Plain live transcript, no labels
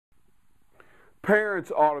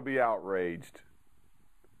Parents ought to be outraged.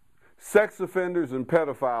 Sex offenders and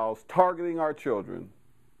pedophiles targeting our children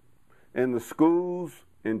in the schools,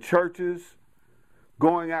 in churches,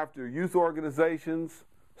 going after youth organizations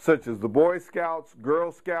such as the Boy Scouts,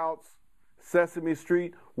 Girl Scouts, Sesame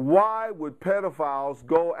Street. Why would pedophiles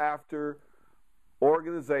go after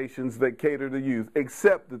organizations that cater to youth,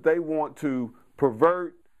 except that they want to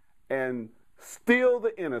pervert and steal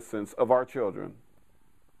the innocence of our children?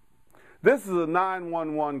 This is a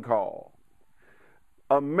 911 call.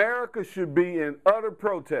 America should be in utter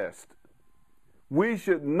protest. We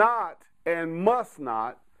should not and must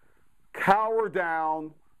not cower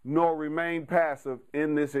down nor remain passive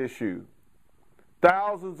in this issue.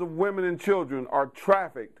 Thousands of women and children are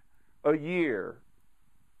trafficked a year.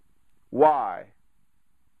 Why?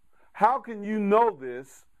 How can you know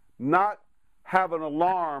this, not have an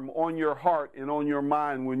alarm on your heart and on your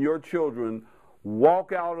mind when your children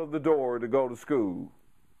walk out of the door to go to school?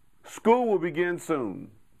 School will begin soon.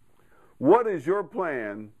 What is your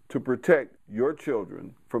plan to protect your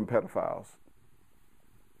children from pedophiles?